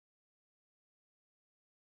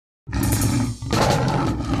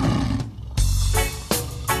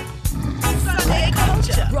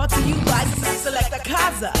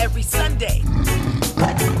K-za every Sunday.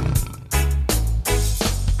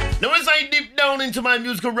 Now as I dip down into my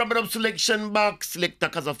musical rub-it-up selection box,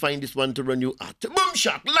 Selecta K-za find this one to run you at Boom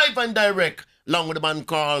Shock, live and direct, along with a man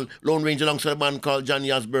called Lone Ranger, alongside a man called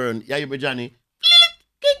Johnny Osbourne. Yeah, you be Johnny?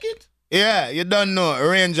 Kick it. Yeah, you don't know.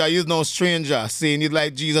 Ranger, you's no stranger, saying you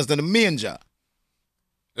like Jesus in the manger.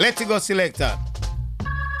 Let it go, Selecta.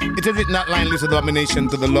 It is written that line leaves a domination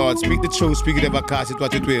to the Lord. Speak the truth, speak it ever, cast it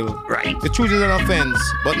what it will. Right. The truth is an offense,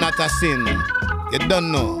 but not a sin. You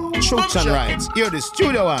don't know. Truth and rights. Hear the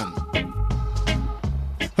studio one.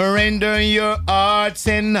 Render your hearts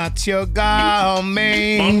and not your garment.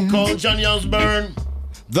 Man called Johnny Osbourne.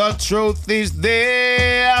 The truth is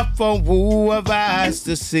there for whoever has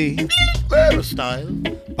to see. Better style.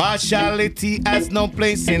 Partiality has no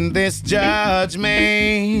place in this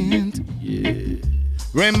judgment. Yeah.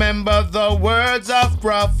 Remember the words of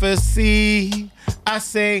prophecy. I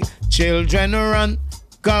say, children run,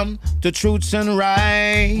 come to truths and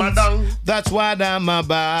rights. Madam. That's what I'm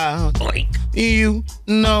about. Oink. You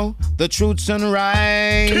know the truths and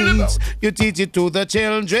rights. You teach it to the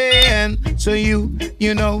children. So you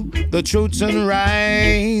know the truths and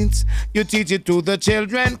rights. You teach it to the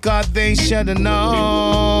children, cause they should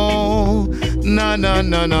know.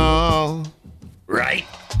 No. Right.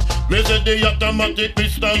 Me say the automatic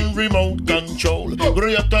piston remote control.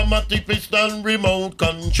 The automatic piston remote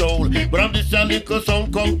control. When this a little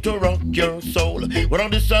sound come to rock your soul.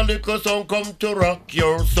 When this a little sound come to rock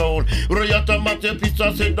your soul. The automatic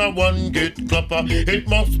piston say that one get clapper. It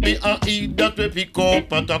must be a E that we pick up.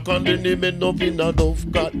 Attack on the name of in a dove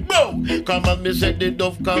cat. Bro, come on, me say the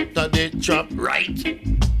dove cat a the trap. Right.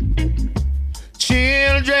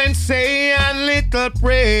 Children say a little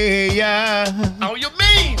prayer. How you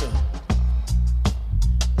mean?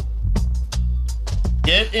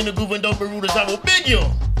 Get in the groove and don't be rude as I will beg you.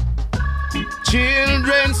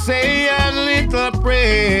 Children say a little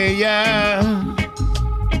prayer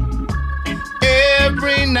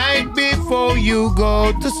every night before you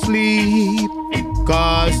go to sleep.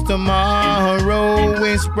 Cause tomorrow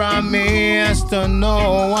is promised to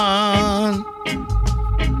no one.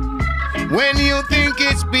 When you think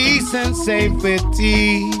it's peace and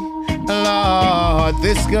safety, Lord,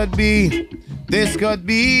 this could be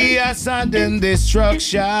a sudden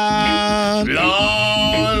destruction.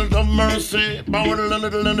 Lord of mercy. Boom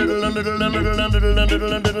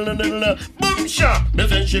shot. Me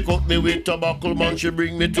then she cut me with tobacco, man, she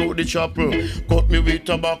bring me to the chapel. Cut me with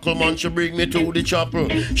tobacco, man, she bring me to the chapel.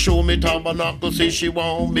 Show me tabernacle, say she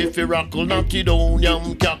want me fi rockle. Natty down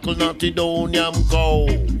yam cackle, natty down yam cow.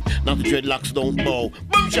 Not the dreadlocks don't bow.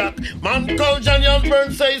 Boom shot. Man called Johnny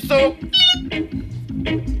Osbourne say so.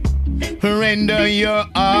 Render your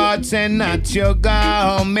hearts and not your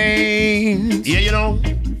garments. Yeah, you know.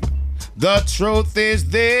 The truth is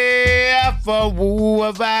there for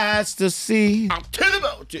whoever has to see. I'll tell you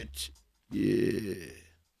about it. Yeah.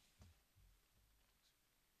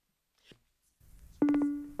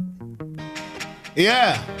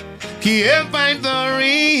 Yeah. Can't find the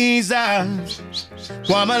reasons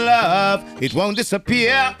why my love, it won't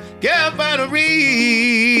disappear. Can't find the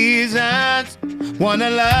reasons. Wanna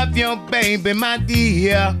love you, baby, my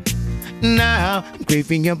dear. Now I'm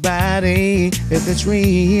craving your body. If it's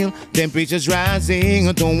real, temperature's rising.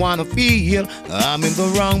 I don't wanna feel I'm in the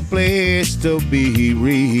wrong place to be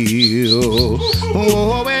real.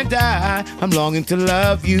 Oh, and I'm longing to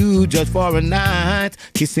love you just for a night,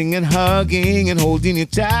 kissing and hugging and holding you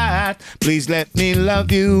tight. Please let me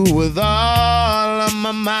love you with all of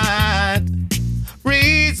my might.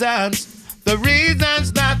 Reasons, the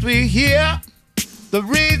reasons that we're here. The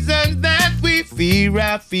reason that we fear,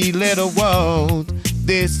 I feel it won't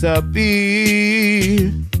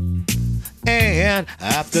disappear. And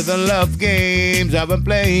after the love games I've been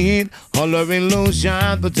playing, all our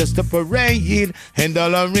illusions but just a parade, and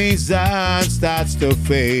all our reason starts to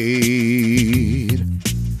fade.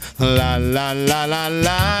 La la la la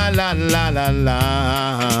la la la la la.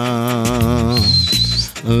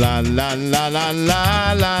 La la la la la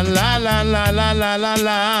la la la la la la la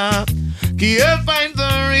la. Can't find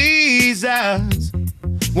the reasons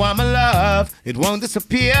why my love, it won't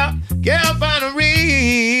disappear. Can't find the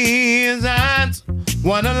reasons.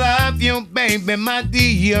 Wanna love you, baby, my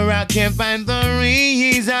dear. I can't find the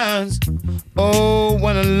reasons. Oh,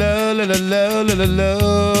 wanna love,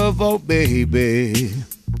 oh, baby.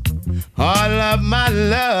 All of my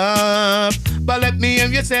love. But let me hear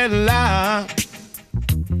you say la.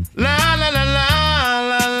 La la la la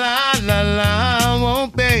la la la la, oh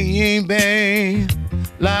baby.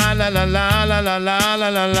 La la la la la la la la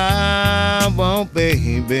la la, oh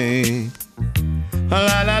baby.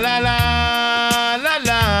 La la la la la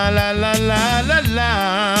la la la la la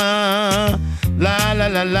la. La la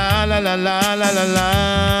la la la la la la la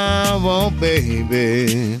la. Oh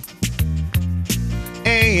baby.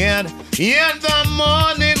 And in the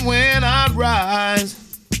morning when I rise,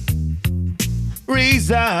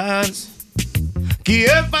 reasons,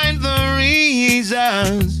 can't find the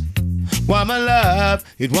reasons why my love,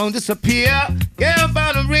 it won't disappear. Can't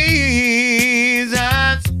find the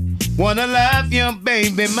reasons. Wanna love you,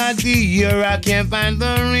 baby, my dear. I can't find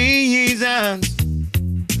the reasons.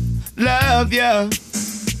 Love you.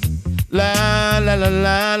 La la la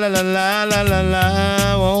la la la la la la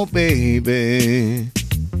la. Oh baby.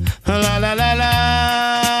 La la la la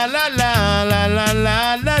la la la la la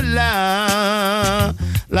la la la.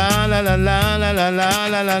 La la la la la la la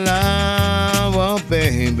la la la. Oh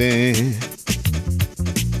baby.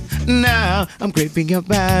 Now I'm creeping your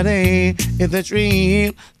body in the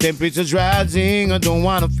dream. Temperature's rising, I don't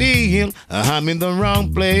wanna feel I'm in the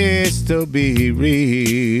wrong place to be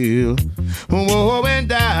real. Oh,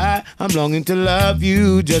 and I'm longing to love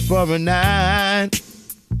you just for a night.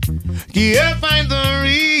 Can't find the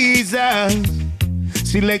reason.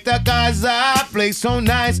 Selecta K-za, play so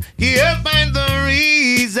nice. Can't find the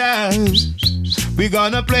reasons. We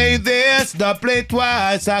gonna play this, the play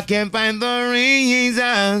twice. I can't find the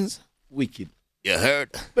reasons. Wicked. You heard?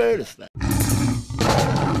 Bird is that.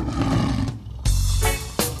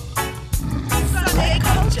 Sunday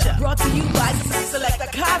Culture, brought to you by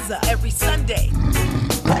Selecta K-za every Sunday.